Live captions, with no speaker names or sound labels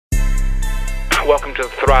Welcome to the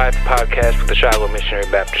Thrive podcast with the Shiloh Missionary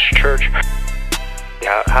Baptist Church.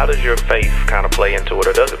 How does your faith kind of play into it,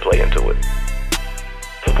 or does it play into it?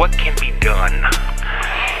 What can be done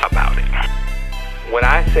about it? When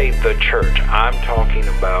I say the church, I'm talking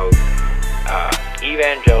about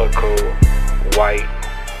evangelical white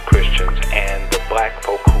Christians and the black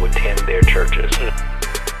folk who attend their churches.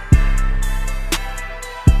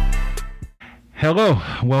 Hello,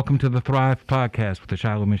 welcome to the Thrive podcast with the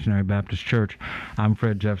Shiloh Missionary Baptist Church. I'm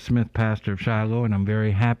Fred Jeff Smith, pastor of Shiloh, and I'm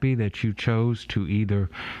very happy that you chose to either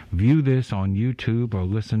view this on YouTube or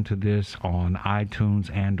listen to this on iTunes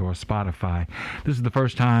and or Spotify. This is the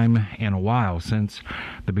first time in a while since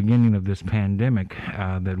the beginning of this pandemic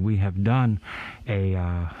that we have done a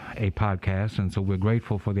podcast, and so we're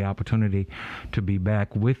grateful for the opportunity to be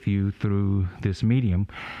back with you through this medium.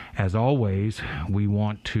 As always, we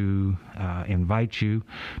want to invite you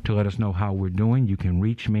to let us know how we're doing. You can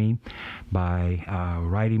reach me by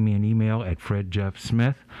writing me an email at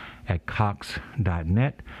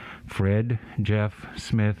fredjeffsmith@cox.net.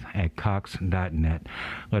 fredjeffsmith@cox.net.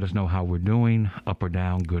 Let us know how we're doing, up or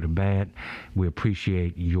down, good or bad. We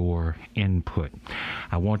appreciate your input.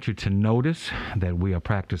 I want you to notice that we are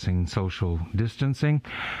practicing social distancing,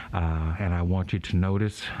 and I want you to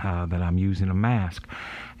notice that I'm using a mask,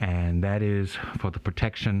 and that is for the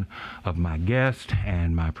protection of my guest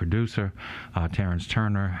and my producer, Terrence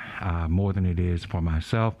Turner, more than it is for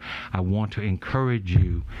myself. I want to encourage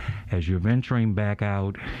you as you're venturing back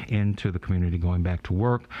out into the community, going back to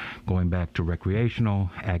work, going back to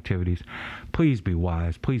recreational activities. Please be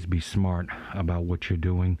wise. Please be smart about what you're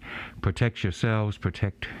doing. Protect yourselves.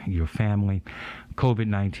 Protect your family.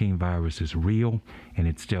 COVID-19 virus is real, and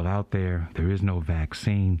it's still out there. There is no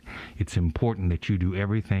vaccine. It's important that you do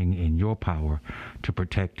everything in your power to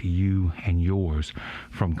protect you and yours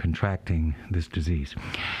from contracting this disease.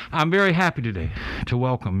 I'm very happy today to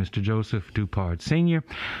welcome Mr. Joseph Dupard Sr.,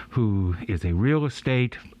 who is a real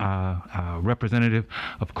estate representative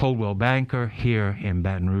of Coldwell Banker here in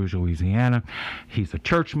Baton Rouge, Louisiana. He's a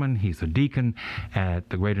churchman. He's a deacon at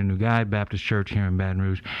the Greater New Guide Baptist Church here in Baton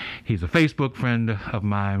Rouge. He's a Facebook friend of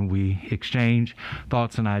mine. We exchange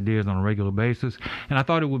thoughts and ideas on a regular basis, and I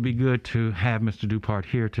thought it would be good to have Mr. Dupard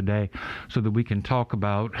here today so that we can talk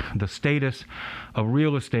about the status of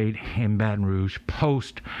real estate in Baton Rouge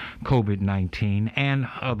post COVID-19 and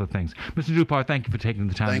other things. Mr. Dupard, thank you for taking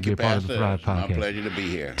the time to be a part of the Thrive podcast. It's my pleasure to be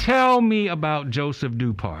here. Tell me about Joseph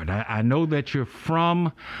Dupard. I know that you're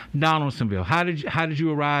from Donaldsonville. How did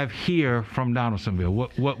you arrive here from Donaldsonville?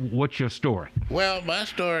 What's your story? Well, my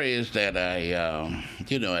story is that I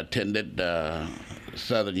attended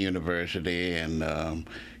Southern University, and I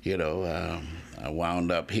wound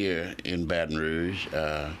up here in Baton Rouge,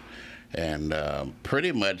 and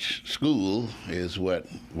pretty much school is what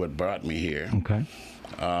brought me here. Okay.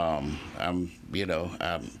 I'm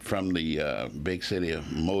from the big city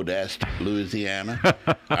of Modeste, Louisiana,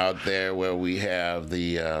 out there where we have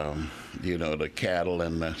the cattle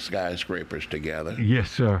and the skyscrapers together.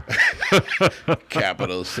 Yes, sir.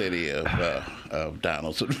 Capital city of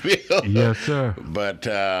Donaldsonville. Yes, sir. But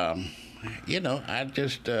I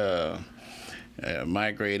just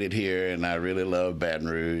migrated here, and I really love Baton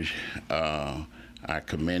Rouge. I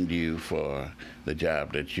commend you for the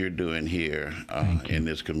job that you're doing here in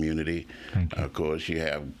this community. Thank you. Of course, you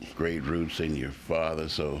have great roots in your father,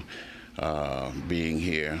 so being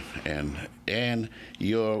here and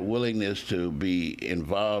your willingness to be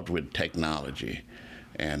involved with technology.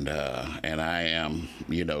 And I am,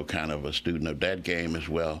 kind of a student of that game as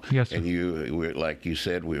well. Yes, sir. And we're, like you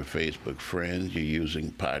said, we're Facebook friends. You're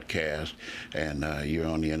using podcasts, and you're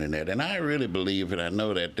on the internet. And I really believe, and I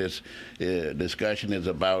know that this discussion is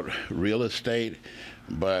about real estate,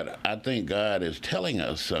 but I think God is telling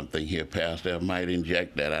us something here, Pastor. I might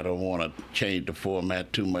inject that. I don't want to change the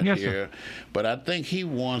format too much here, but I think He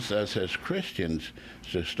wants us as Christians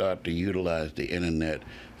to start to utilize the internet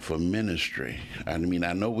for ministry. I mean,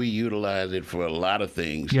 I know we utilize it for a lot of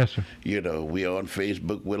things. Yes, sir. We're on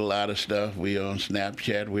Facebook with a lot of stuff. We're on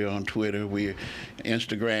Snapchat. We're on Twitter. We're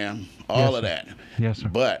Instagram. All of that. Yes, sir.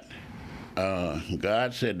 But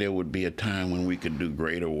God said there would be a time when we could do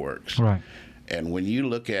greater works. Right. And when you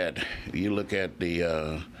look at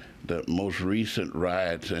the most recent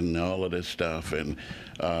riots and all of this stuff, and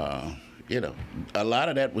a lot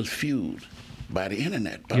of that was fueled by the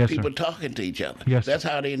internet, by people talking to each other. Yes, that's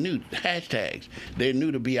how they knew. Hashtags. They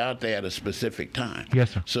knew to be out there at a specific time.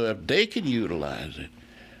 Yes, sir. So if they can utilize it,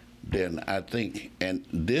 then I think, and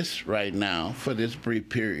this right now, for this brief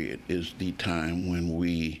period, is the time when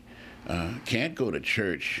we can't go to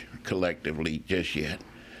church collectively just yet.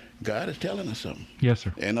 God is telling us something. Yes,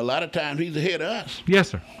 sir. And a lot of times he's ahead of us. Yes,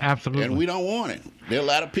 sir. Absolutely. And we don't want it. There are a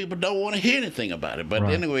lot of people don't want to hear anything about it. But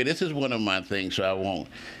Right. anyway, this is one of my things, so I won't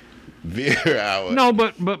veer our... No,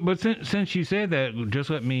 but since you said that, just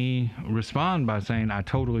let me respond by saying I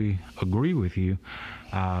totally agree with you.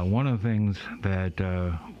 One of the things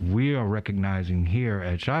that we are recognizing here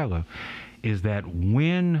at Shiloh is that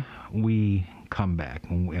when we come back,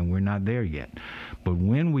 and we're not there yet, but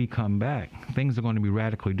when we come back, things are going to be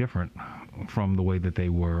radically different from the way that they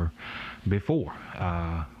were before.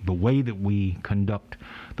 The way that we conduct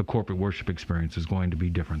the corporate worship experience is going to be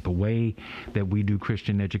different. The way that we do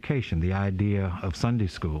Christian education, the idea of Sunday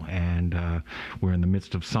school, and we're in the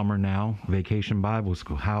midst of summer now, vacation Bible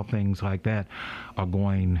school, how things like that are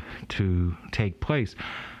going to take place.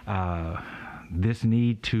 This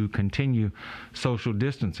need to continue social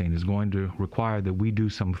distancing is going to require that we do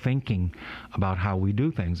some thinking about how we do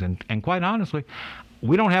things. And quite honestly,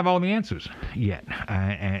 we don't have all the answers yet.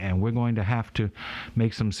 And we're going to have to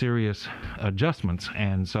make some serious adjustments.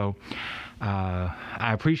 And so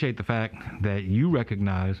I appreciate the fact that you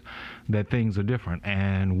recognize that things are different.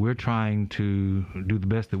 And we're trying to do the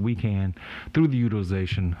best that we can through the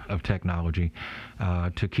utilization of technology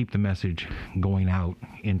to keep the message going out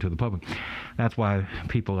into the public. That's why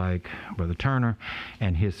people like Brother Turner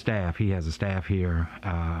and his staff, he has a staff here,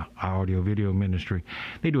 our audio-video ministry,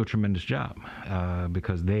 they do a tremendous job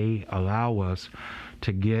because they allow us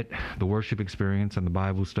to get the worship experience and the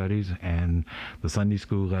Bible studies and the Sunday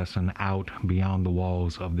school lesson out beyond the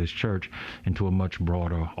walls of this church into a much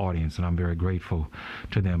broader audience. And I'm very grateful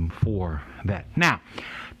to them for that. Now,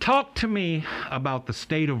 talk to me about the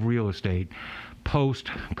state of real estate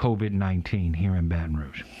post-COVID-19 here in Baton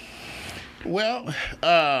Rouge. Well,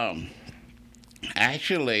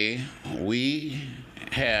 actually, we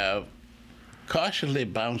have cautiously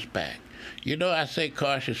bounced back. You know, I say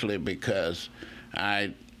cautiously because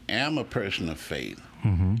I am a person of faith,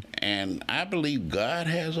 and I believe God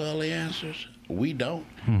has all the answers. We don't.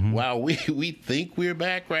 While we think we're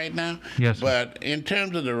back right now, Yes, sir. but in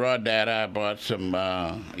terms of the raw data, I brought some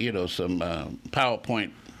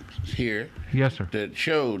PowerPoint here Yes, sir. that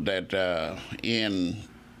showed that in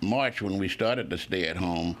March, when we started to stay at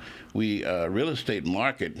home, we real estate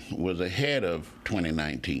market was ahead of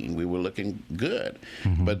 2019. We were looking good.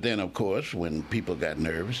 But then, of course, when people got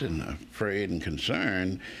nervous and afraid and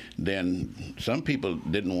concerned, then some people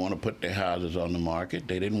didn't want to put their houses on the market.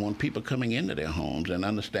 They didn't want people coming into their homes, and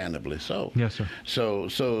understandably so. Yes, sir. So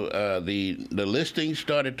the listings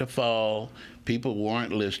started to fall. People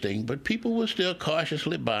weren't listing, but people were still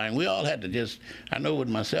cautiously buying. We all had to just, I know with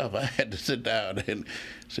myself, I had to sit down and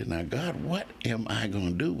say, now, God, what am I going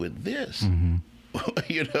to do with this?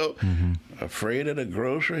 You know, afraid of the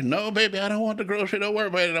grocery? No, baby, I don't want the grocery. Don't worry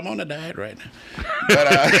about it. I'm on a diet right now.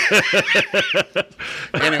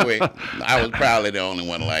 But anyway, I was probably the only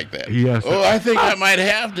one like that. Yes, sir. Oh, I think I might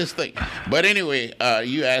have this thing. But anyway,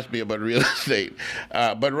 you asked me about real estate.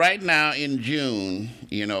 But right now in June,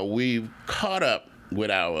 you know, we've caught up with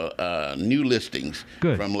our new listings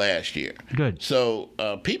Good. from last year. Good. So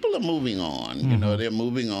people are moving on. You know, they're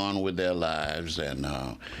moving on with their lives, and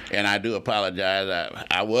I do apologize.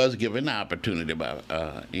 I was given the opportunity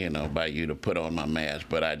by you to put on my mask,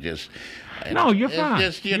 but I just. No, you're it's fine.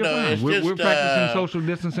 Just, You're know, fine. it's We're just, practicing social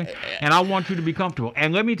distancing, and I want you to be comfortable.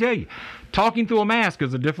 And let me tell you, talking through a mask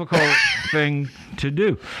is a difficult thing to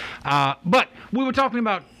do. But we were talking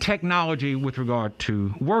about technology with regard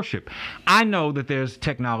to worship. I know that there's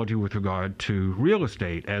technology with regard to real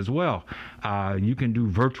estate as well. You can do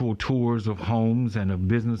virtual tours of homes and of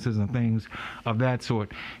businesses and things of that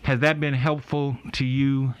sort. Has that been helpful to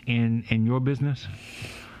you in your business?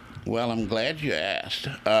 Well, I'm glad you asked.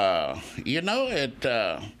 You know, it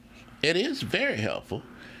is very helpful.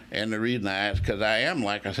 And the reason I ask, because I am,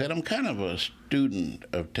 like I said, I'm kind of a student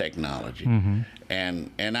of technology,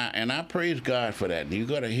 and I praise God for that. And you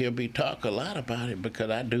got to hear me talk a lot about it, because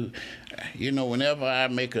I do. You know, whenever I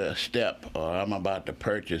make a step, or I'm about to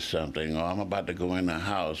purchase something, or I'm about to go in a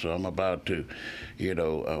house, or I'm about to,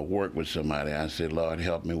 work with somebody, I say, Lord,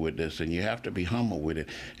 help me with this. And you have to be humble with it,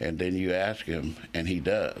 and then you ask Him, and He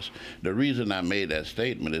does. The reason I made that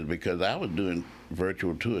statement is because I was doing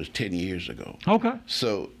virtual tours 10 years ago. Okay.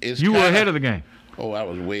 So it's You were ahead of the game. Oh, I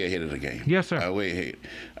was way ahead of the game. Yes, sir. Way ahead.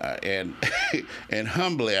 And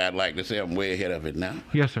humbly, I'd like to say I'm way ahead of it now.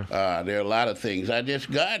 Yes, sir. There are a lot of things.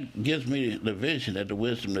 God gives me the vision and the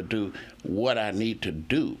wisdom to do what I need to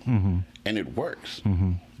do, and it works.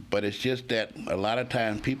 But it's just that a lot of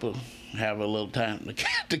times people have a little time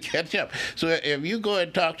to catch up. So if you go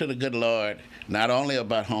and talk to the good Lord, not only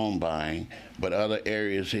about home buying, but other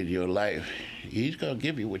areas in your life, he's going to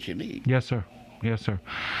give you what you need. Yes, sir. Yes, sir.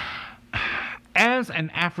 As an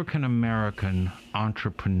African American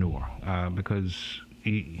entrepreneur, because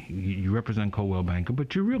you represent Coldwell Banker,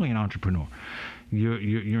 but you're really an entrepreneur.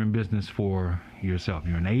 You're in business for yourself.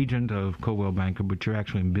 You're an agent of Coldwell Banker, but you're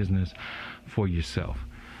actually in business for yourself.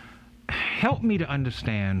 Help me to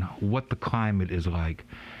understand what the climate is like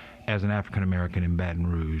as an African American in Baton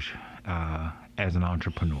Rouge, as an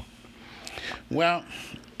entrepreneur. Well,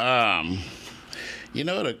 the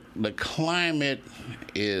climate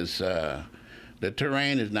is, the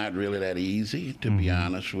terrain is not really that easy, to be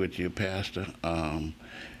honest with you, Pastor.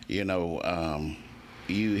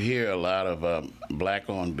 You hear a lot of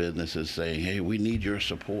black-owned businesses saying, hey, we need your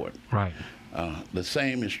support. Right. The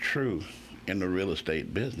same is true in the real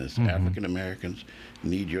estate business. African Americans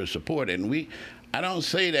need your support. And I don't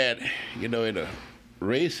say that, in a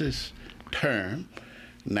racist term.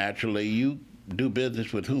 Naturally, you do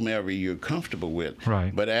business with whomever you're comfortable with.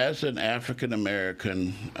 Right. But as an African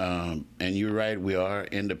American, and you're right, we are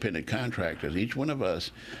independent contractors. Each one of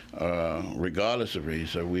us, regardless of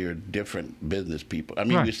race, we are different business people. I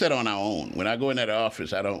mean, right. We sit on our own. When I go in that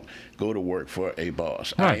office, I don't go to work for a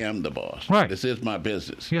boss. Right. I am the boss. Right. This is my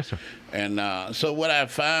business. Yes, sir. And so what I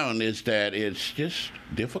found is that it's just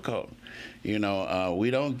difficult. We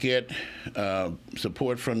don't get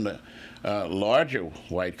support from the larger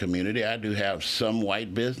white community. I do have some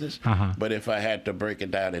white business, but if I had to break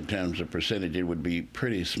it down in terms of percentage, it would be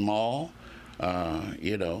pretty small,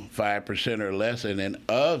 5% or less. And then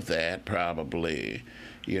of that, probably,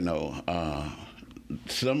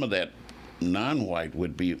 some of that non-white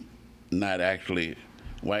would be not actually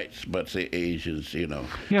whites, but say Asians,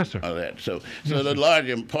 Yes, sir. All that. So Yes, the sir.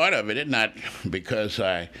 larger part of it is not because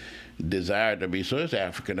I desire to be, so it's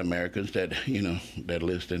African Americans that, that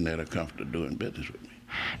listen, that are comfortable doing business with me.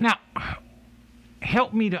 Now,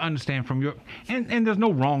 help me to understand from your, and there's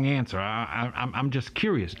no wrong answer. I'm just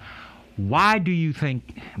curious. Why do you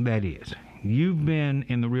think that is? You've been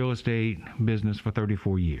in the real estate business for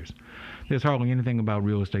 34 years. There's hardly anything about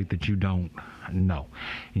real estate that you don't know.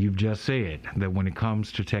 You've just said that when it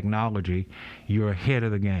comes to technology, you're ahead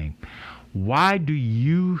of the game. Why do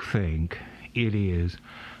you think it is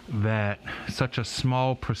that such a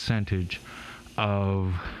small percentage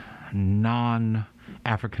of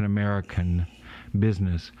non-African American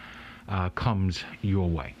business comes your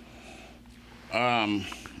way?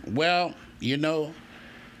 Well,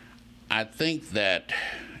 I think that,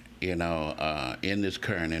 in this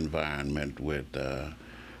current environment with,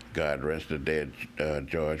 God rest the dead,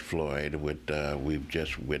 George Floyd, we've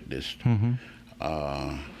just witnessed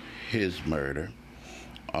his murder.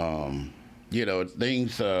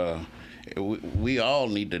 Things, we all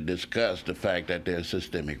need to discuss the fact that there's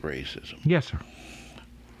systemic racism. Yes, sir.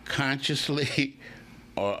 Consciously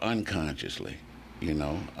or unconsciously,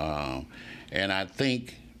 and I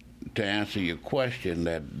think, to answer your question,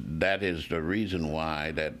 that is the reason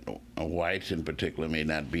why that whites in particular may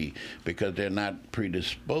not be, because they're not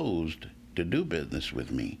predisposed to do business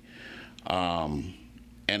with me. And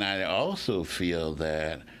I also feel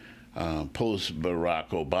that post Barack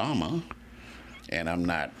Obama, and I'm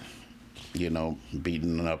not,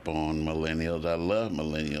 beating up on millennials. I love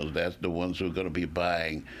millennials. That's the ones who are going to be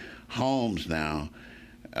buying homes now.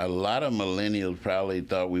 A lot of millennials probably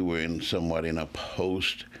thought we were somewhat in a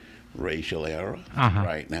post-racial era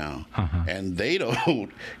right now. And they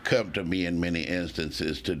don't come to me in many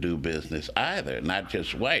instances to do business either, not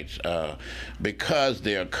just whites, because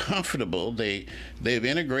they're comfortable. They've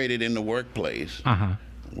integrated in the workplace.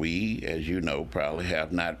 We, as you know, probably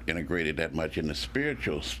have not integrated that much in the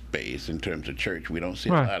spiritual space in terms of church. We don't see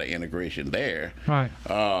a lot of integration there. Right.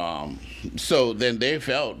 So then they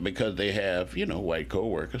felt, because they have, white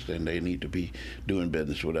co-workers, then they need to be doing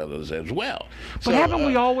business with others as well. But haven't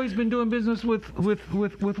we always been doing business with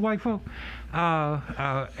white folk?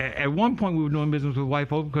 At one point, we were doing business with white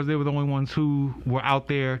folk because they were the only ones who were out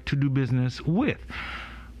there to do business with.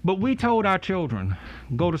 But we told our children,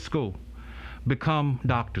 go to school. Become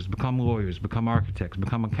doctors, become lawyers, become architects,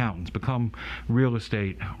 become accountants, become real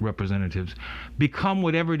estate representatives, become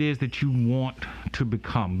whatever it is that you want to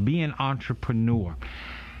become. Be an entrepreneur.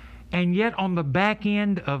 And yet on the back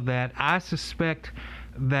end of that, I suspect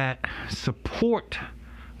that support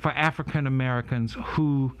for African Americans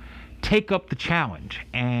who take up the challenge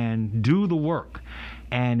and do the work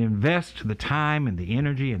and invest the time and the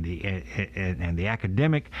energy and the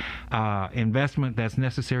academic investment that's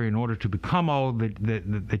necessary in order to become all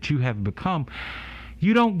that you have become,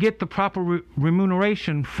 you don't get the proper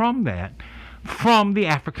remuneration from that, from the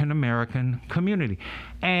African American community.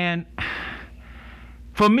 And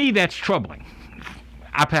for me, that's troubling.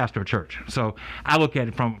 I pastor a church, so I look at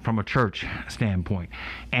it from a church standpoint,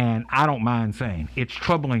 and I don't mind saying it's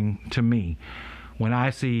troubling to me when I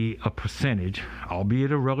see a percentage,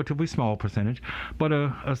 albeit a relatively small percentage, but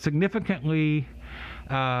a significantly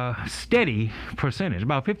steady percentage,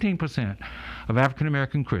 about 15% of African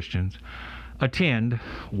American Christians attend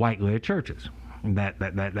white-led churches.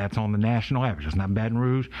 That's on the national average. It's not Baton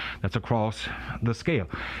Rouge. That's across the scale.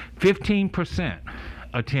 15%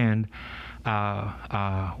 attend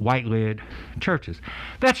white-led churches.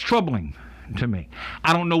 That's troubling to me.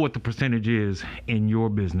 I don't know what the percentage is in your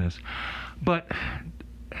business, but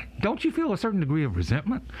don't you feel a certain degree of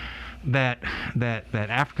resentment that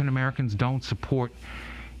African Americans don't support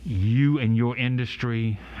you and your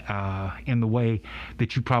industry in the way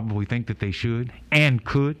that you probably think that they should and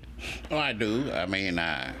could? Oh, I do. I mean,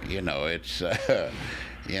 it's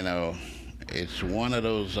it's one of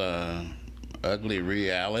those ugly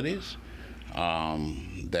realities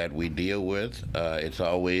that we deal with. It's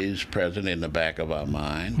always present in the back of our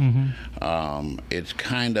mind. Mm-hmm. It's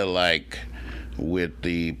kind of like with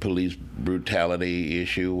the police brutality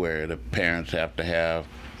issue where the parents have to have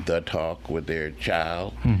the talk with their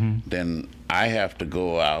child. Mm-hmm. Then I have to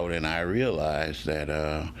go out and I realize that,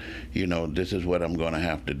 this is what I'm going to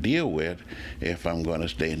have to deal with if I'm going to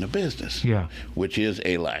stay in the business. Yeah. Which is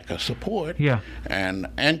a lack of support. Yeah.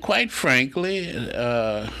 And quite frankly,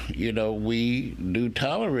 we do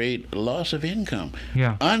tolerate loss of income.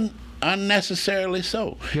 Yeah. Unnecessarily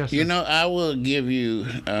so. Yes, sir. I will give you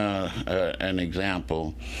an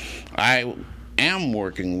example. I am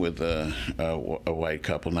working with a white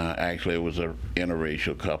couple now. Actually, it was a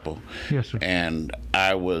interracial couple. Yes, sir. And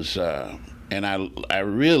I was, I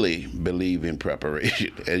really believe in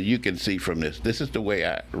preparation. As you can see from this is the way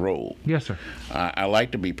I roll. Yes, sir. I like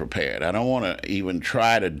to be prepared. I don't want to even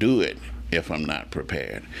try to do it if I'm not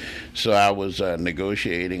prepared. So I was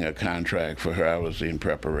negotiating a contract for her. I was in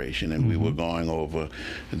preparation, and we were going over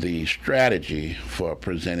the strategy for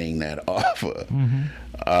presenting that offer.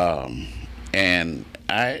 Mm-hmm. And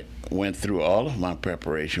I went through all of my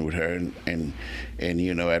preparation with her, and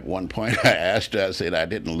at one point I asked her, I said, "I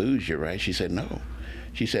didn't lose you, right?" She said, "No."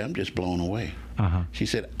 She said, "I'm just blown away." Uh-huh. She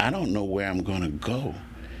said, "I don't know where I'm going to go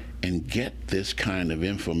and get this kind of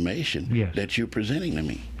information Yes. that you're presenting to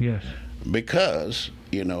me." Yes. Because,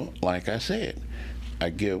 like I said,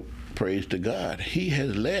 I give praise to God. He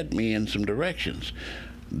has led me in some directions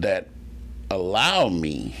that allow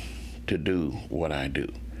me to do what I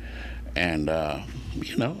do. And,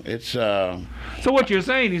 it's... So what you're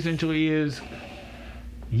saying essentially is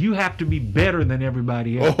you have to be better than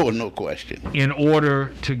everybody else. Oh, no question. In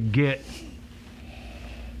order to get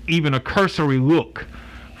even a cursory look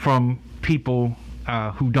from people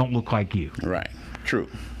who don't look like you. Right. True.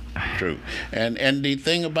 And the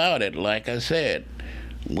thing about it, like I said,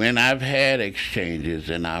 when I've had exchanges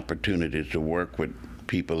and opportunities to work with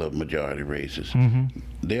people of majority races, Mm-hmm.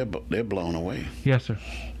 they're blown away. Yes, sir.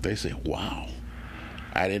 They say, "Wow,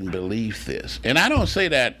 I didn't believe this." And I don't say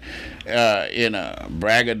that in a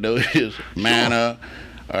braggadocious manner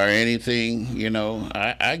or anything.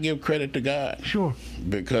 I give credit to God. Sure.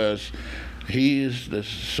 Because He is the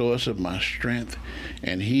source of my strength,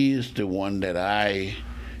 and He is the one that I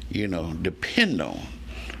depend on.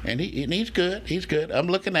 And he's good. He's good. I'm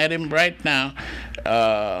looking at him right now,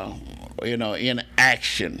 in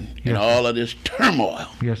action in all of this turmoil.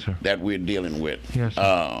 Yes, sir. That we're dealing with. Yes,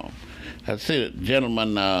 sir. I see a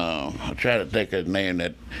gentleman, I'll try to think of his name,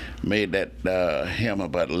 that made that hymn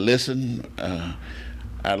about listen.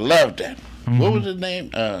 I love that. Mm-hmm. What was his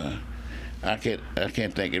name? I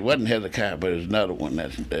can't think. It wasn't Hezekiah, but it's another one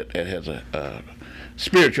that has a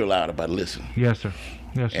spiritual out about listen. Yes, sir.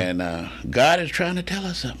 Yes, sir. And God is trying to tell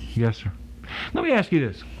us something. Yes, sir. Let me ask you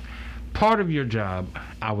this. Part of your job,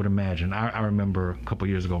 I would imagine, I remember a couple of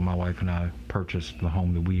years ago, my wife and I purchased the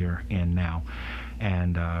home that we are in now.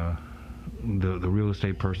 And the real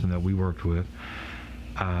estate person that we worked with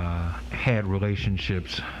had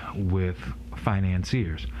relationships with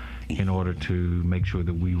financiers in order to make sure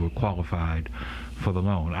that we were qualified for the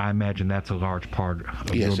loan. I imagine that's a large part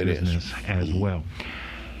of Yes, your it business is. as well.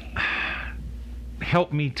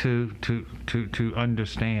 Help me to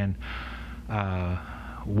understand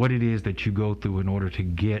what it is that you go through in order to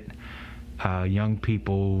get young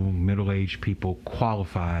people, middle-aged people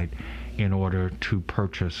qualified in order to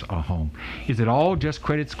purchase a home. Is it all just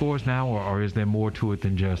credit scores now, or is there more to it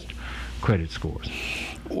than just credit scores?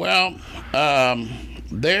 Well,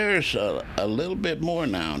 There's a little bit more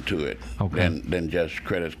now to it than just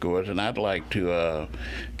credit scores, and I'd like to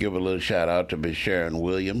give a little shout out to Ms. Sharon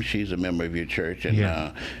Williams. She's a member of your church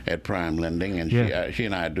and at Prime Lending, and she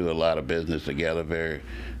and I do a lot of business together. Very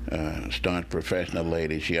staunch professional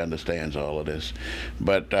lady. She understands all of this.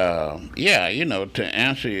 But to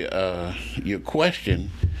answer your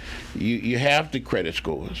question, you have the credit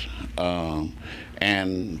scores,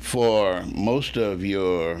 and for most of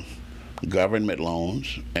your government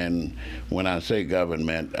loans, and when I say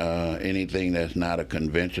government, anything that's not a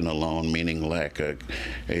conventional loan, meaning like a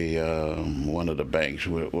one of the banks,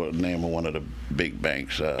 name of one of the big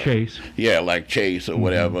banks, Chase. Yeah, like Chase or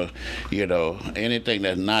whatever. Anything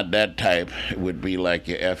that's not that type would be like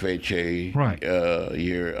your FHA, right.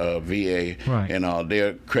 Your VA, right. and all.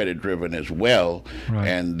 They're credit driven as well, right.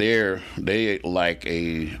 and they like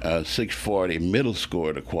a 640 middle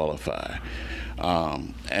score to qualify.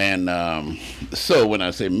 So when I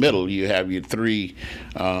say middle, you have your three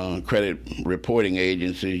credit reporting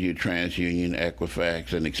agencies, your TransUnion,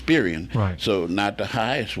 Equifax, and Experian. Right. So not the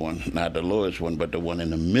highest one, not the lowest one, but the one in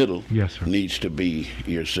the middle needs to be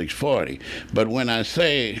your 640. But when I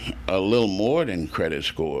say a little more than credit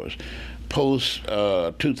scores, post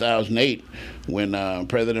 2008, when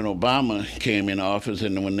President Obama came in office,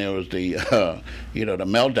 and when there was the the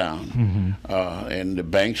meltdown, and the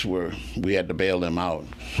banks we had to bail them out.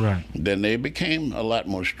 Right. Then they became a lot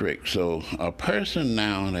more strict. So a person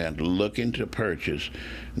now that looking to purchase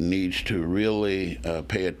needs to really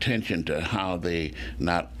pay attention to how they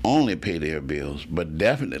not only pay their bills, but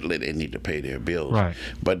definitely they need to pay their bills. Right.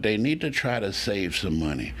 But they need to try to save some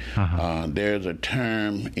money. There's a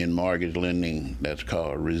term in mortgage lending that's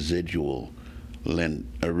called residual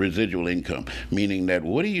income, meaning that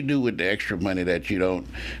what do you do with the extra money that you don't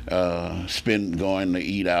spend going to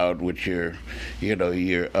eat out with your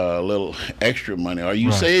little extra money? Are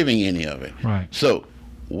you saving any of it? Right. So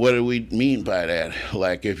what do we mean by that?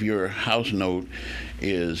 Like if your house note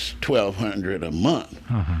is $1,200 a month,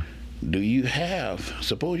 do you have,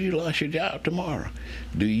 suppose you lost your job tomorrow,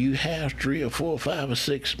 do you have 3 or 4 or 5 or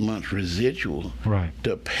 6 months residual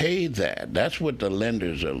to pay that? That's what the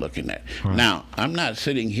lenders are looking at. Right. Now, I'm not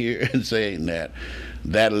sitting here and saying that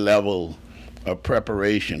level of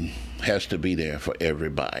preparation has to be there for every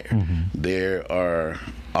buyer. There are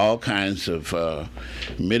all kinds of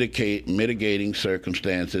mitigating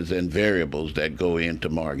circumstances and variables that go into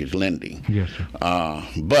mortgage lending. Yes, sir.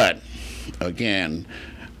 But again,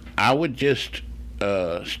 I would just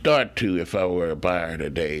start to, if I were a buyer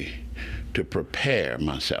today, to prepare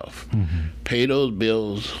myself. Pay those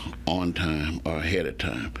bills on time or ahead of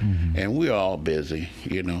time. And we're all busy,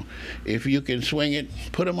 If you can swing it,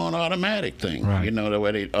 put them on automatic thing. Right. The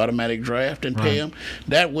way they automatic draft and pay them.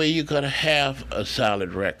 That way you're going to have a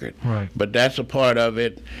solid record. Right. But that's a part of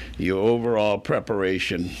it. Your overall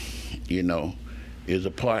preparation, is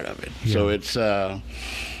a part of it. Yeah. So it's...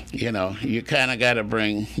 you kind of got to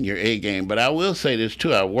bring your A game. But I will say this,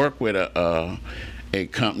 too. I work with a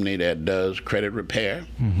company that does credit repair.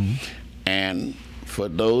 And for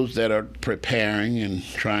those that are preparing and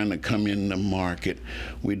trying to come in the market,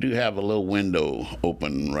 we do have a little window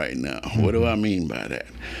open right now. What do I mean by that?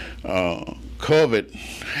 COVID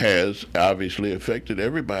has obviously affected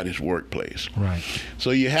everybody's workplace. Right.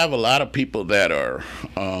 So you have a lot of people that are,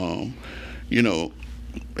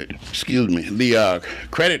 the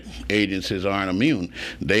credit agencies aren't immune.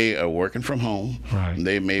 They are working from home. Right.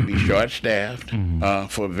 They may be short-staffed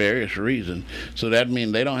for various reasons. So that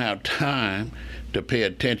means they don't have time to pay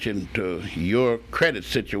attention to your credit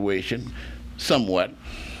situation somewhat.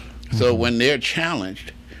 So when they're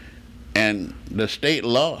challenged and the state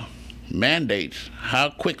law mandates how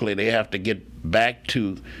quickly they have to get back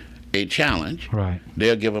to a challenge,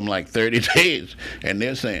 they'll give them like 30 days, and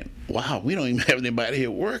they're saying, wow, we don't even have anybody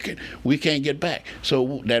here working. We can't get back.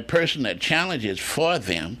 So that person that challenges for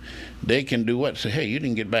them, they can do what? Say, hey, you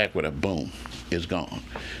didn't get back with a boom. It's gone.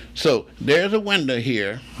 So there's a window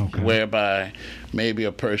here whereby maybe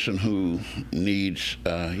a person who needs,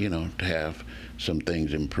 to have some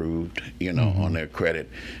things improved, on their credit,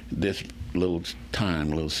 this little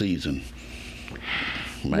season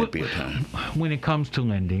might be a time. When it comes to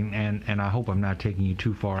lending, and I hope I'm not taking you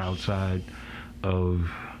too far outside of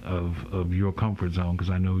your comfort zone, because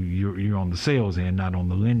I know you're on the sales end, not on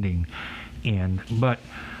the lending end. But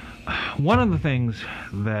one of the things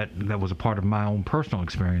that was a part of my own personal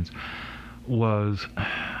experience was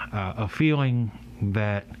a feeling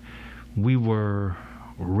that we were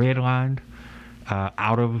redlined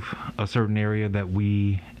out of a certain area that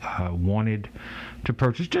we wanted to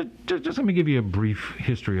purchase. Just let me give you a brief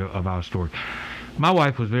history of our story. My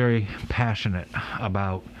wife was very passionate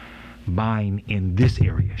about buying in this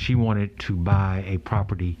area. She wanted to buy a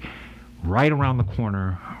property right around the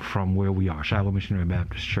corner from where we are, Shiloh Missionary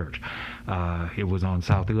Baptist Church. It was on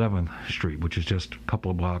South 11th Street, which is just a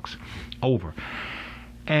couple of blocks over.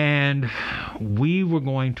 And we were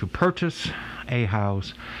going to purchase a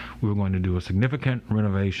house. We were going to do a significant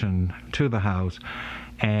renovation to the house.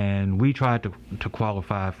 And we tried to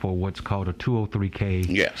qualify for what's called a 203K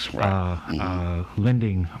Yes, right.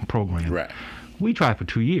 Lending program. Right. We tried for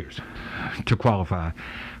 2 years to qualify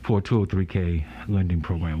for a 203K lending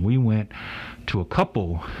program. We went to a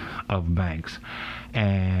couple of banks,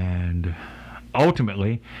 and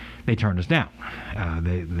ultimately they turned us down.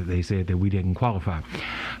 They said that we didn't qualify.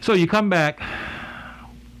 So you come back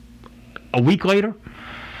a week later,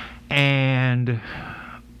 and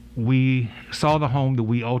we saw the home that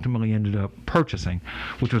we ultimately ended up purchasing,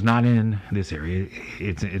 which was not in this area.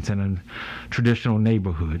 It's in a traditional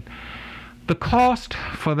neighborhood. The cost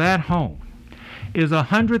for that home is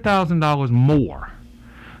 $100,000 more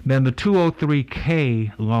than the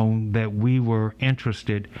 203K loan that we were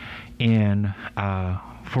interested in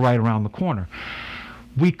for right around the corner.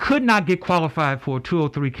 We could not get qualified for a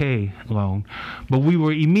 203K loan, but we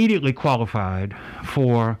were immediately qualified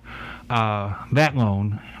for that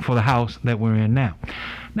loan for the house that we're in now.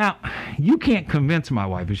 Now, you can't convince my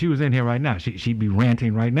wife. If she was in here right now, she'd be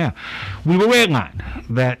ranting right now. We were redlined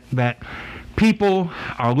that people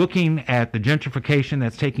are looking at the gentrification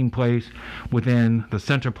that's taking place within the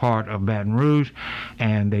center part of Baton Rouge,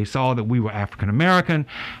 and they saw that we were African American,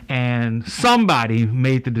 and somebody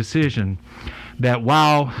made the decision that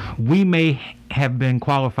while we may have been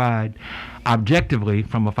qualified objectively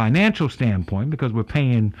from a financial standpoint, because we're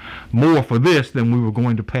paying more for this than we were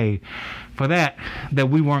going to pay for that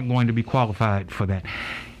we weren't going to be qualified for that.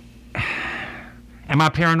 Am I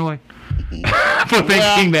paranoid for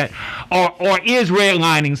thinking that, or is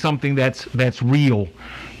redlining something that's real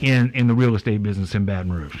in the real estate business in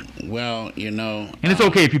Baton Rouge? Well, and it's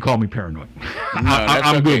okay if you call me paranoid.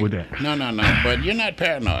 I'm okay. good with that. No, but you're not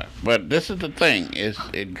paranoid. But this is the thing: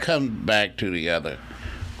 it comes back to the other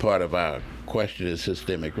part of our question is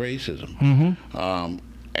systemic racism. Mm-hmm.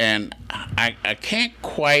 And I can't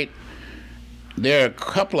quite. There are a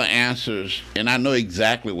couple of answers, and I know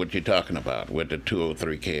exactly what you're talking about with the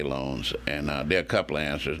 203K loans, and there are a couple of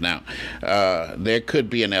answers. Now, there could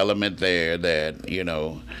be an element there that,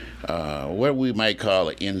 what we might call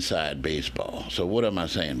an inside baseball. So what am I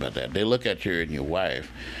saying about that? They look at you and your wife,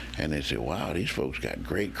 and they say, wow, these folks got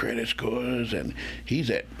great credit scores, and he's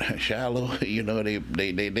at Shiloh.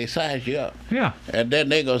 They size you up. Yeah. And then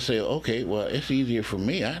they go say, okay, well, it's easier for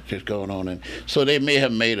me. I just going on. And so they may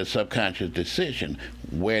have made a subconscious decision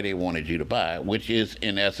where they wanted you to buy, which is,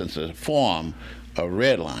 in essence, a form of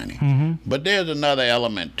redlining. Mm-hmm. But there's another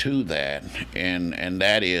element to that, and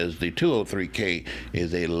that is the 203K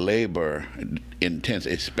is a labor intense,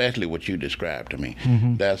 especially what you described to me.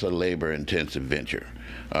 Mm-hmm. That's a labor intensive venture.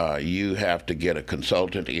 You have to get a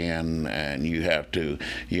consultant in, and you have to,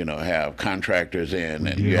 have contractors in,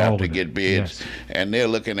 and you have to get bids. Yes. And they're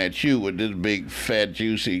looking at you with this big, fat,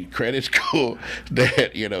 juicy credit score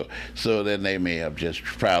that, so then they may have just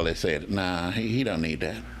probably said, nah, he don't need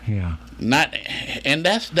that. Yeah. And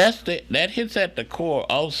that hits at the core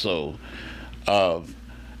also of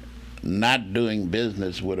not doing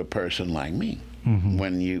business with a person like me.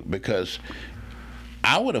 Mm-hmm. Because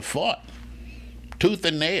I would have fought tooth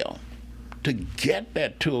and nail to get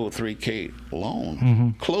that 203K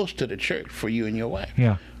loan close to the church for you and your wife.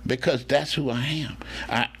 Yeah. Because that's who I am.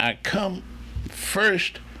 I come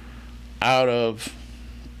first out of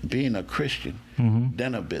being a Christian,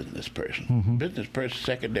 then a business person. Business person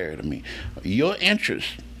secondary to me. Your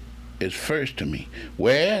interest is first to me.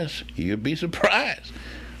 Whereas you'd be surprised,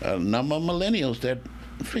 a number of millennials that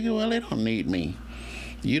figure, well, they don't need me.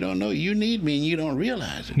 You don't know you need me, and you don't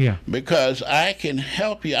realize it. Yeah. Because I can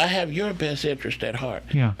help you. I have your best interest at heart.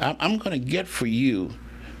 Yeah. I'm going to get for you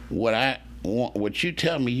what I want, what you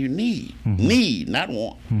tell me you need. Need, not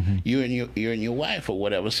want. You and your wife or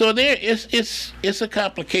whatever. So it's a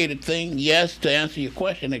complicated thing. Yes, to answer your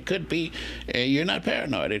question, it could be you're not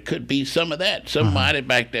paranoid. It could be some of that. Somebody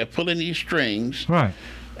back there pulling these strings. Right.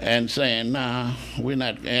 And saying, nah, we're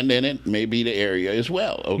not, and then it may be the area as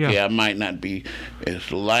well. Okay, Yeah. I might not be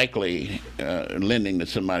as likely lending to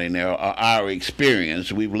somebody in there. Our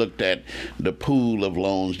experience, we've looked at the pool of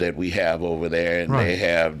loans that we have over there, and Right. they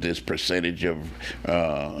have this percentage of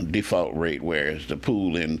default rate, whereas the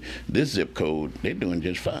pool in this zip code, they're doing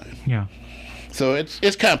just fine. Yeah. So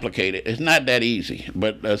it's complicated. It's not that easy,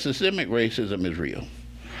 but systemic racism is real.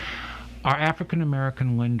 Are African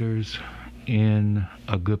American lenders in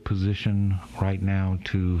a good position right now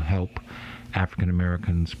to help African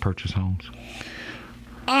Americans purchase homes?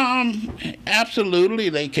 Absolutely,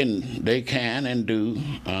 they can and do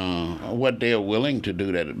what they're willing to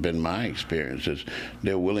do. That has been my experience. Is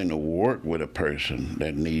they're willing to work with a person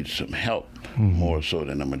that needs some help more so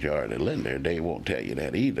than the majority lender. They won't tell you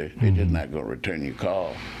that either. They're just not going to return your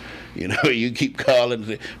call. You know, you keep calling and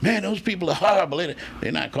say, man, those people are horrible.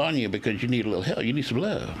 They're not calling you because you need a little help. You need some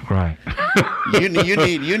love. Right. you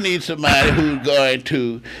need somebody who's going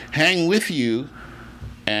to hang with you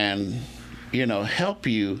and, you know, help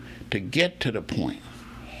you to get to the point.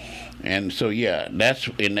 And so, yeah, that's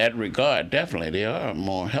in that regard, definitely they are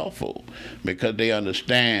more helpful because they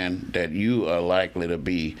understand that you are likely to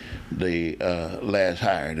be the last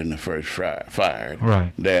hired and the first fired.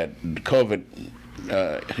 Right. That COVID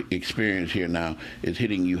experience here now is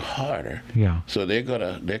hitting you harder. Yeah. So they're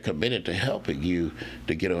committed to helping you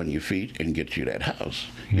to get on your feet and get you that house.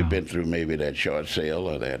 Yeah. You've been through maybe that short sale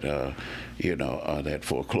or that that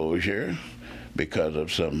foreclosure because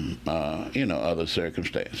of some other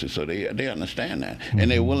circumstances. So they understand that,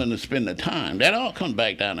 and they're willing to spend the time. That all comes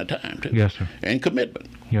back down to time too. Yes, sir. And commitment.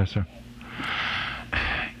 Yes, sir.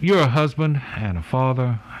 You're a husband and a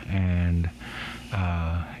father, and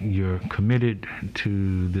you're committed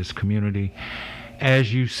to this community.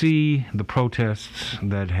 As you see the protests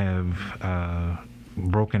that have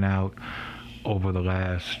broken out over the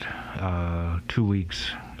last 2 weeks,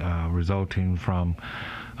 resulting from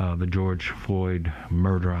the George Floyd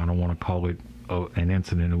murder. I don't want to call it an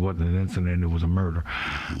incident. It wasn't an incident. It was a murder.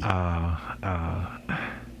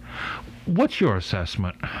 What's your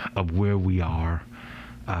assessment of where we are?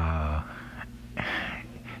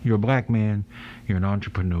 You're a black man. You're an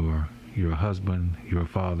entrepreneur. You're a husband. You're a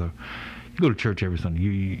father. You go to church every Sunday.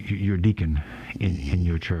 You're a deacon in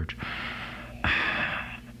your church.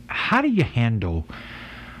 How do you handle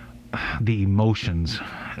the emotions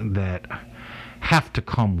that have to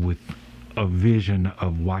come with a vision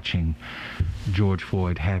of watching George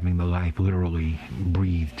Floyd having the life literally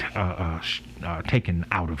breathed, taken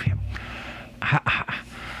out of him?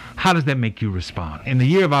 How does that make you respond in the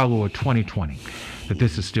year of our Lord 2020 that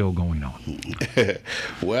this is still going on?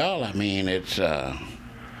 Well, I mean, it's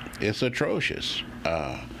atrocious.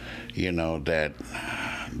 That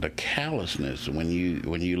the callousness when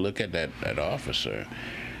you look at that officer,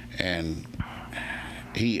 and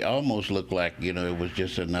he almost looked like it was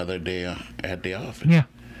just another day at the office. Yeah.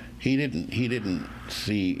 He didn't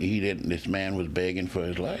see. This man was begging for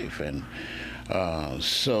his life, and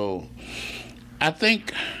so I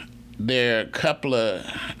think there are a couple of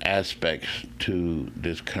aspects to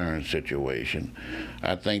this current situation.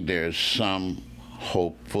 I think there's some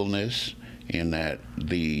hopefulness in that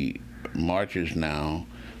the marchers now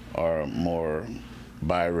are more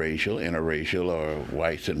biracial, interracial, or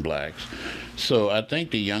whites and blacks. So I think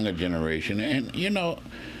the younger generation, and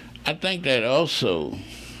I think that also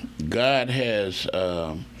God has,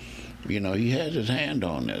 He has His hand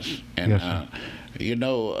on this, and yes,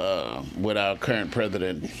 with our current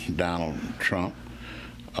president Donald Trump,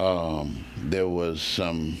 there was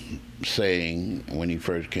some saying when he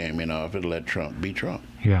first came in office, "Let Trump be Trump."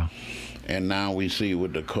 Yeah. And now we see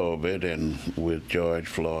with the COVID and with George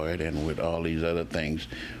Floyd and with all these other things,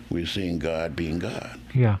 we're seeing God being God.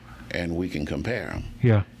 Yeah. And we can compare them.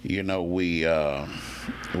 Yeah.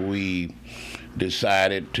 We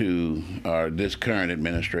decided to, or this current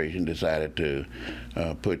administration decided to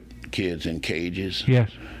put kids in cages.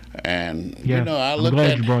 Yes. And yes. I I'm looked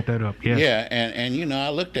glad at you brought that up. Yes. Yeah, and I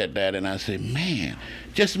looked at that and I said, man,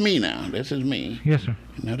 just me now. This is me. Yes, sir.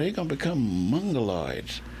 They're gonna become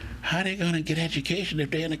mongoloids. How are they going to get education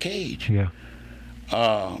if they're in a cage? Yeah.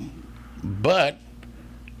 But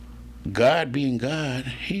God being God,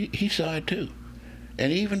 he saw it too.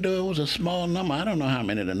 And even though it was a small number, I don't know how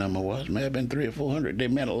many the number was, may have been 300 or 400, they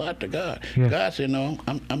meant a lot to God. Yes. God said, no,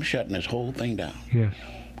 I'm shutting this whole thing down. Yes.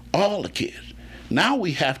 All the kids. Now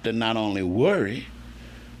we have to not only worry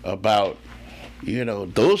about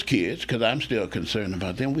those kids, because I'm still concerned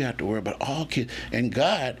about them. We have to worry about all kids. And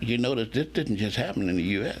God, this didn't just happen in the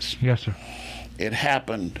U.S. Yes, sir. It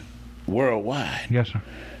happened worldwide. Yes, sir.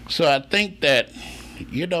 So I think that,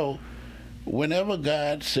 whenever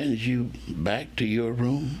God sends you back to your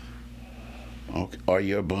room or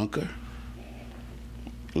your bunker,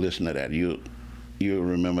 listen to that. You'll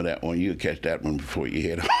remember that one. You'll catch that one before you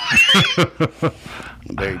head home.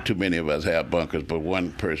 There too many of us have bunkers, but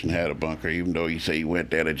one person had a bunker, even though he said he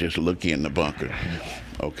went there to just look in the bunker.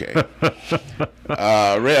 Okay.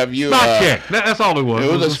 Rev, you... Spot check. That's all it was.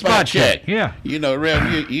 It was a spot check. Yeah. You know,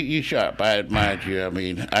 Rev, you sharp. I admired you. I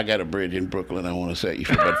mean, I got a bridge in Brooklyn I want to set you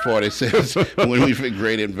for about 40 cents when we for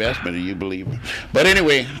great investment, and you believe it. But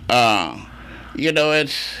anyway, you know,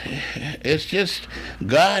 it's just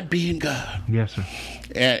God being God. Yes, sir.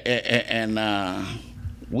 And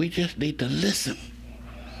we just need to listen.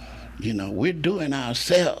 You know, we're doing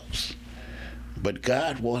ourselves, but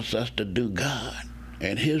God wants us to do God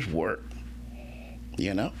and His work.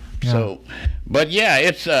 You know, yeah. So, but yeah,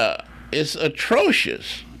 it's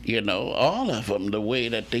atrocious. You know, all of them, the way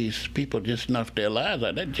that these people just snuffed their lives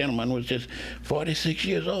out. That gentleman was just 46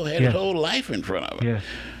 years old, had his whole life in front of him. Yes.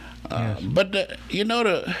 Yes. But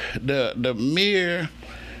the mere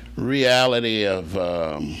reality of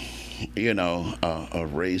of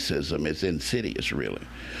racism is insidious, really.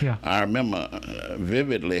 Yeah. I remember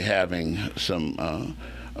vividly having some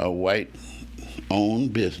a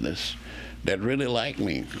white-owned business that really liked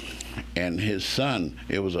me, and his son.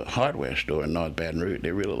 It was a hardware store in North Baton Rouge.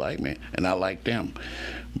 They really liked me, and I liked them.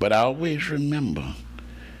 But I always remember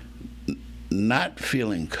not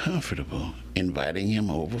feeling comfortable inviting him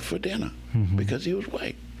over for dinner because he was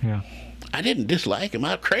white. Yeah. I didn't dislike him.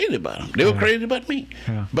 I was crazy about him. They were crazy about me.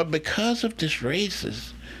 Yeah. But because of this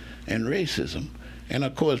racism, and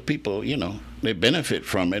of course people, you know, they benefit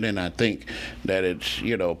from it, and I think that it's,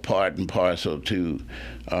 you know, part and parcel to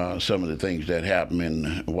some of the things that happen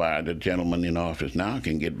and why the gentleman in office now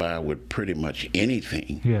can get by with pretty much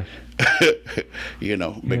anything. Yes. You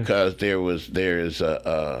know, because there is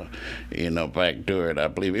a back during, I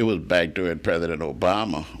believe it was back during President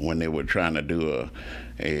Obama when they were trying to do a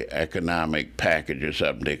economic package or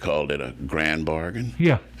something. They called it a grand bargain.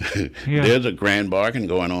 Yeah. Yeah. There's a grand bargain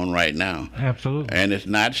going on right now. Absolutely. And it's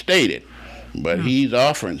not stated, but he's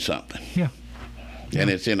offering something. Yeah.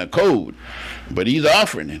 And it's in a code, but he's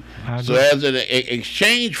offering it. So as an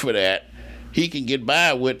exchange for that, he can get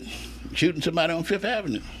by with shooting somebody on Fifth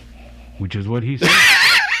Avenue. Which is what he said.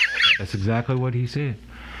 That's exactly what he said.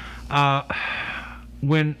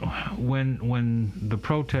 When the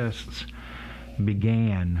protests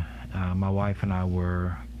began, my wife and I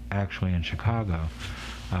were actually in Chicago.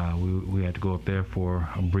 We had to go up there for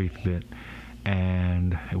a brief bit,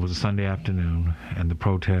 and it was a Sunday afternoon, and the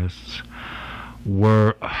protests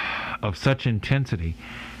were of such intensity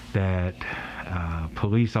that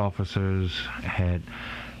police officers had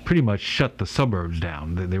pretty much shut the suburbs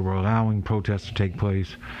down. They were allowing protests to take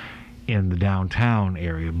place in the downtown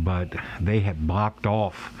area, but they had blocked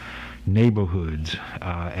off neighborhoods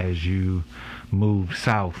as you moved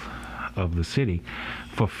south of the city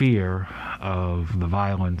for fear of the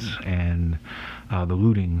violence and the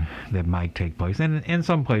looting that might take place. And in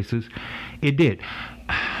some places, it did.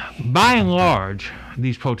 By and large,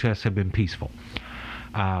 these protests have been peaceful.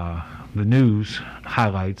 The news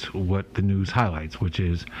highlights what the news highlights, which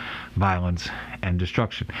is violence and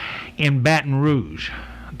destruction. In Baton Rouge,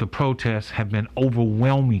 the protests have been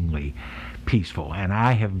overwhelmingly peaceful, and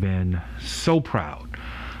I have been so proud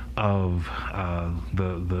of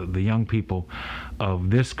the young people of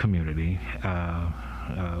this community,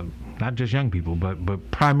 not just young people,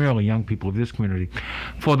 but primarily young people of this community,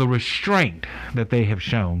 for the restraint that they have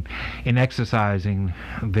shown in exercising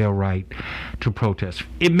their right to protest.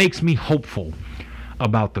 It makes me hopeful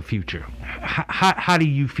about the future. How do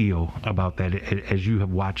you feel about that as you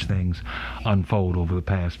have watched things unfold over the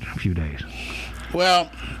past few days?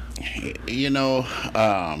 Well, you know,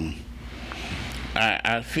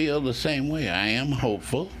 I feel the same way. I am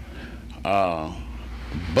hopeful,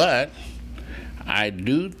 but I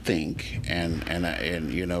do think,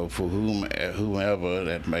 and you know, for whomever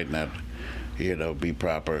that might not, you know, be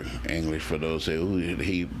proper English for those who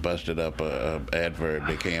he busted up a adverb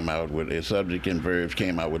that came out with a subject and verbs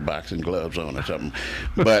came out with boxing gloves on or something.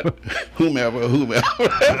 But whomever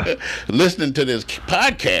listening to this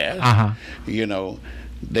podcast, you know,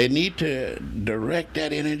 they need to direct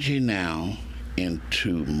that energy now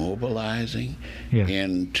into mobilizing,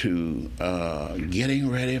 into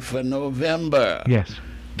getting ready for November. Yes.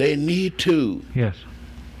 They need to. Yes.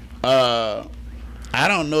 I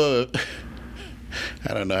don't know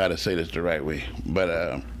how to say this the right way,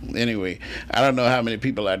 but anyway, I don't know how many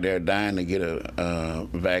people out there are dying to get a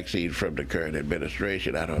vaccine from the current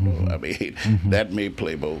administration. I don't know. I mean, that may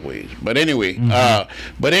play both ways. But anyway,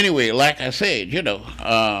 like I said, you know,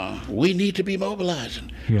 we need to be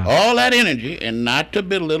mobilizing all that energy, and not to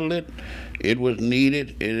belittle it. It was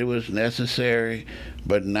needed, it was necessary,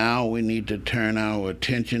 but now we need to turn our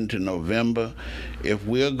attention to November. If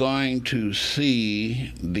we're going to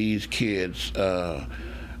see these kids'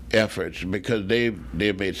 efforts, because they've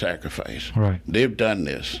made sacrifice. Right. They've done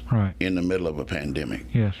this Right. in the middle of a pandemic.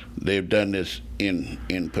 Yes. They've done this in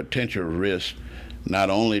potential risk, not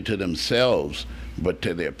only to themselves, but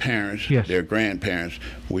to their parents, Yes. their grandparents,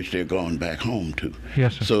 which they're going back home to.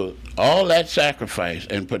 Yes, sir. So all that sacrifice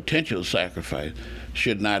and potential sacrifice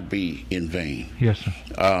should not be in vain. Yes,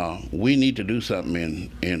 sir. We need to do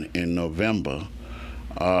something in November,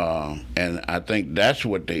 and I think that's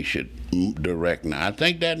what they should direct now. I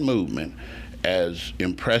think that movement, as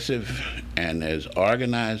impressive and as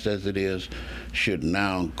organized as it is, should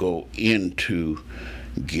now go into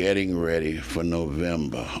getting ready for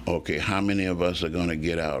November. Okay, how many of us are going to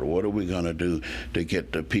get out? What are we going to do to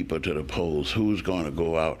get the people to the polls? Who's going to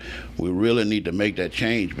go out? We really need to make that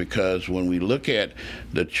change, because when we look at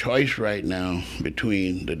the choice right now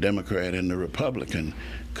between the Democrat and the Republican,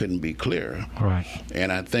 couldn't be clearer. Right.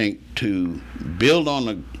 And I think to build on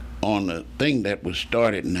the thing that was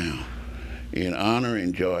started now, in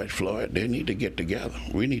honoring George Floyd, they need to get together.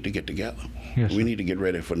 We need to get together. Yes, we sir. need to get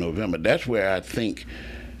ready for November. That's where I think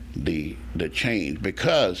the change,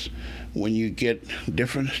 because when you get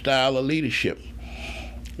different style of leadership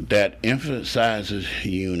that emphasizes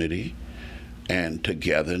unity and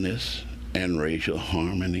togetherness and racial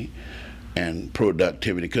harmony and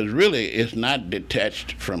productivity, because really it's not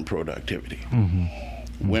detached from productivity.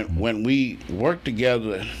 Mm-hmm. When we work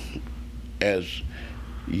together as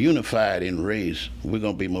unified in race, we're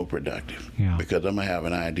going to be more productive. Yeah. Because I'm going to have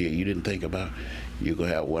an idea you didn't think about. You're going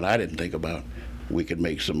to have what I didn't think about. We could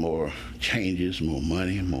make some more changes, more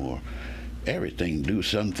money, more everything, do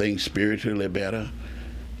some things spiritually better,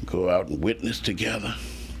 go out and witness together.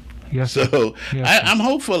 Yes. So Yes. I'm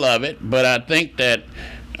hopeful of it, but I think that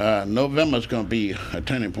November is going to be a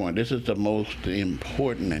turning point. This is the most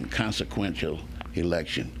important and consequential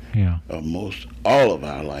election Yeah. of all of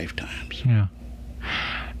our lifetimes. Yeah.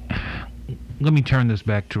 Let me turn this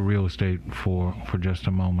back to real estate for just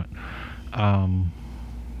a moment.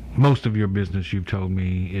 Most of your business, you've told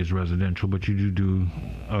me, is residential, but you do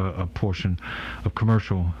a portion of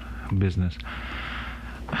commercial business.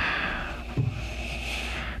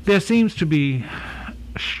 There seems to be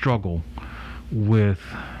a struggle with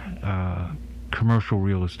commercial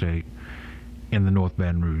real estate in the North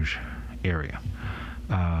Baton Rouge area.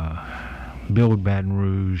 Build Baton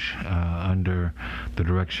Rouge, under the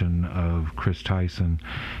direction of Chris Tyson,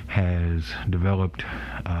 has developed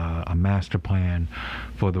a master plan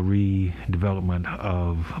for the redevelopment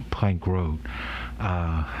of Plank Road,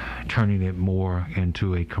 turning it more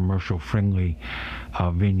into a commercial-friendly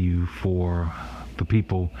venue for the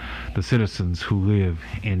people, the citizens who live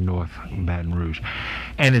in North Baton Rouge.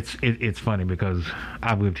 And it's funny because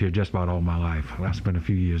I've lived here just about all my life. I spent a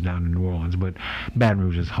few years down in New Orleans, but Baton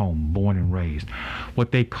Rouge is home, born and raised.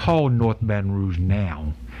 What they call North Baton Rouge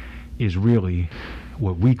now is really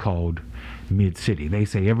what we called Mid-City. They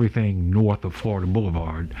say everything north of Florida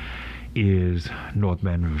Boulevard is North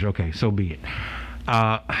Baton Rouge. Okay, so be it.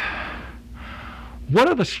 What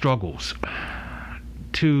are the struggles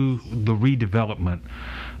to the redevelopment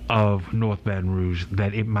of North Baton Rouge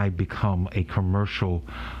that it might become a commercial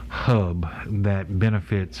hub that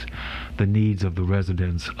benefits the needs of the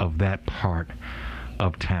residents of that part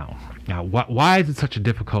of town? Now, why is it such a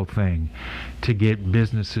difficult thing to get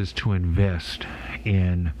businesses to invest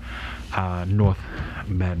in North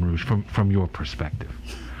Baton Rouge from your perspective?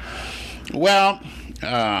 Well,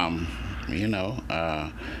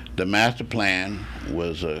 the master plan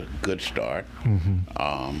was a good start. Mm-hmm.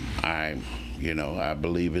 I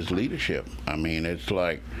believe his leadership. I mean, it's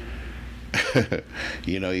like,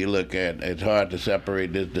 you look at, it's hard to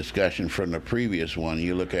separate this discussion from the previous one.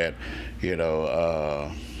 You look at,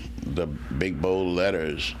 the big bold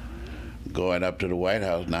letters going up to the White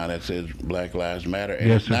House now that says Black Lives Matter. And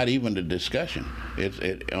Yes, it's sir. not even the discussion. It's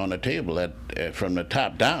on the table. From the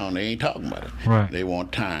top down, they ain't talking about it. Right. They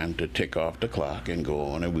want time to tick off the clock and go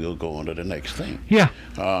on, and we'll go on to the next thing. Yeah.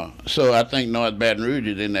 So I think North Baton Rouge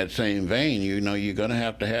is in that same vein. You're going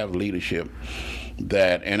to have leadership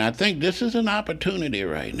and I think this is an opportunity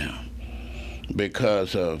right now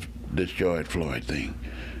because of this George Floyd thing.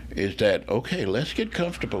 Is that, okay, let's get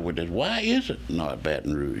comfortable with this. Why isn't North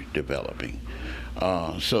Baton Rouge developing?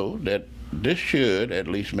 So that this should at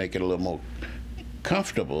least make it a little more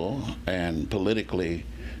comfortable and politically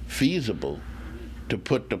feasible to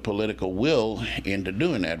put the political will into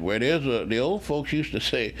doing that. Where the old folks used to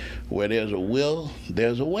say, where there's a will,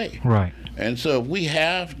 there's a way. Right. And so if we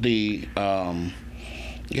have the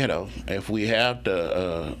if we have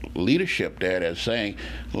the leadership there that's saying,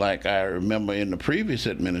 like I remember in the previous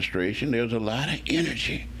administration, there was a lot of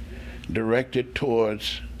energy directed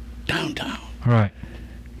towards downtown. Right.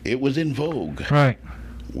 It was in vogue. Right.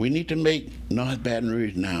 We need to make North Baton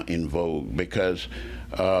Rouge now in vogue because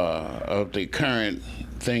of the current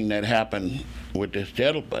thing that happened with this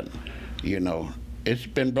gentleman. It's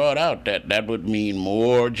been brought out that would mean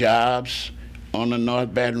more jobs on the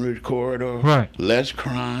North Baton Rouge corridor, right. Less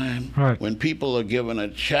crime. Right. When people are given a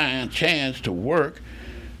chance to work,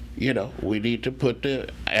 we need to put the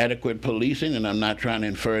adequate policing, and I'm not trying to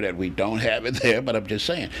infer that we don't have it there, but I'm just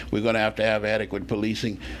saying we're going to have adequate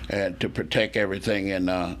policing to protect everything,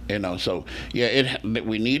 and so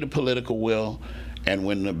we need a political will, and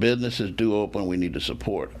when the businesses do open, we need the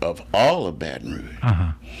support of all of Baton Rouge,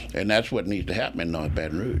 and that's what needs to happen in North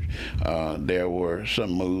Baton Rouge. There were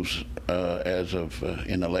some moves as of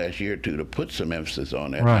in the last year or two to put some emphasis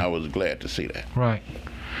on that, right. And I was glad to see that. Right.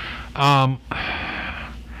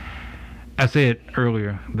 I said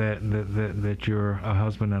earlier that you're a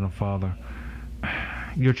husband and a father.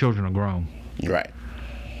 Your children are grown. Right.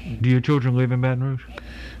 Do your children live in Baton Rouge?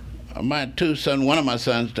 My two sons, one of my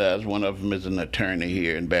sons does. One of them is an attorney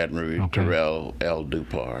here in Baton Rouge, okay. Terrell L.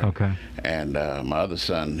 Dupard. Okay. And my other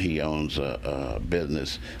son, he owns a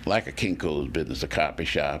business, like a Kinko's business, a copy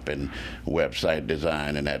shop and website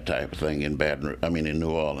design and that type of thing in in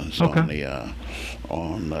New Orleans, okay.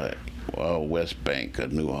 on the West Bank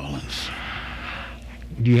of New Orleans.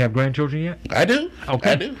 Do you have grandchildren yet? I do.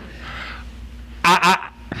 Okay. I do.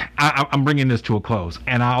 I'm bringing this to a close,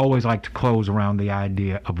 and I always like to close around the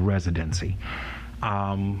idea of residency.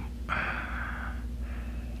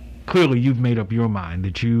 Clearly, you've made up your mind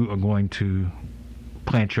that you are going to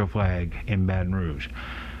plant your flag in Baton Rouge.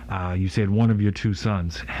 You said one of your two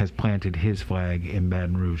sons has planted his flag in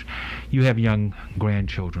Baton Rouge. You have young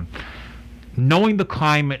grandchildren. Knowing the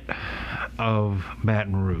climate of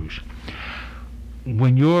Baton Rouge,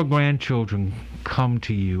 when your grandchildren come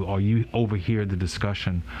to you or you overhear the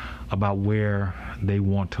discussion about where they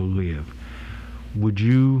want to live, would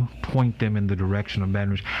you point them in the direction of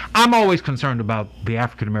Baton Rouge? I'm always concerned about the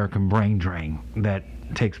African American brain drain that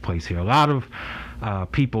takes place here. A lot of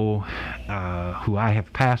people who I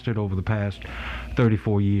have pastored over the past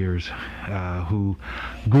 34 years who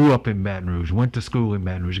grew up in Baton Rouge, went to school in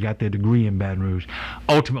Baton Rouge, got their degree in Baton Rouge,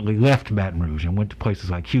 ultimately left Baton Rouge and went to places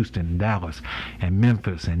like Houston and Dallas and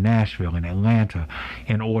Memphis and Nashville and Atlanta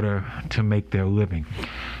in order to make their living.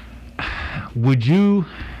 Would you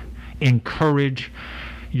encourage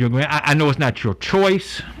I know it's not your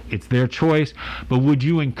choice, it's their choice, but would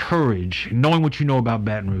you encourage, knowing what you know about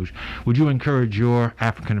Baton Rouge, would you encourage your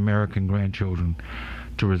African American grandchildren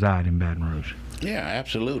to reside in Baton Rouge? Yeah,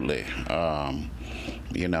 absolutely. I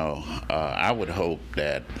would hope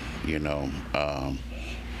that,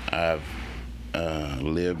 I've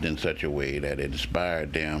lived in such a way that it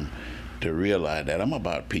inspired them to realize that I'm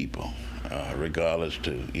about people. Regardless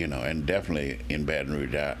to, and definitely in Baton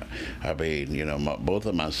Rouge, I mean, both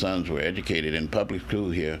of my sons were educated in public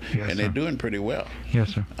school here, yes, and they're sir. doing pretty well.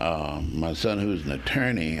 Yes, sir. My son, who's an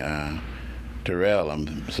attorney, Terrell,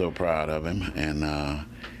 I'm so proud of him, and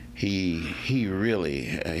he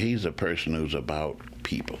really, he's a person who's about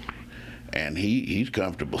people. And he's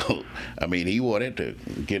comfortable. I mean, he wanted to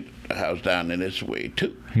get a house down in this way,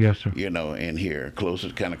 too. Yes, sir. In here,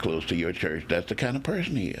 kind of close to your church. That's the kind of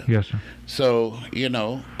person he is. Yes, sir. So,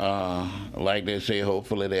 like they say,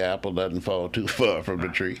 hopefully the apple doesn't fall too far from the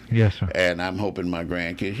tree. Yes, sir. And I'm hoping my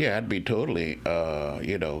grandkids, I'd be totally,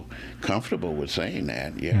 comfortable with saying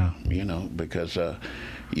that. Yeah. Because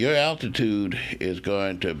your altitude is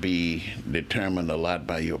going to be determined a lot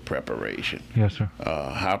by your preparation. Yes, sir.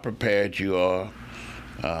 How prepared you are,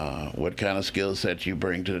 what kind of skill set you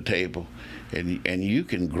bring to the table, and you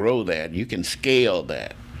can grow that, you can scale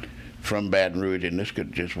that from Baton Rouge, and this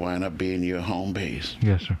could just wind up being your home base.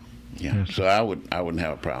 Yes, sir. Yeah. Yes, sir. So I wouldn't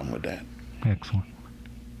have a problem with that. Excellent.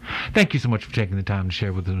 Thank you so much for taking the time to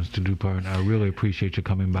share with us, Mr. Dupard. I really appreciate you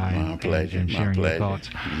coming by and sharing your thoughts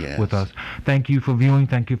with us. Thank you for viewing.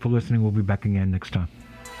 Thank you for listening. We'll be back again next time.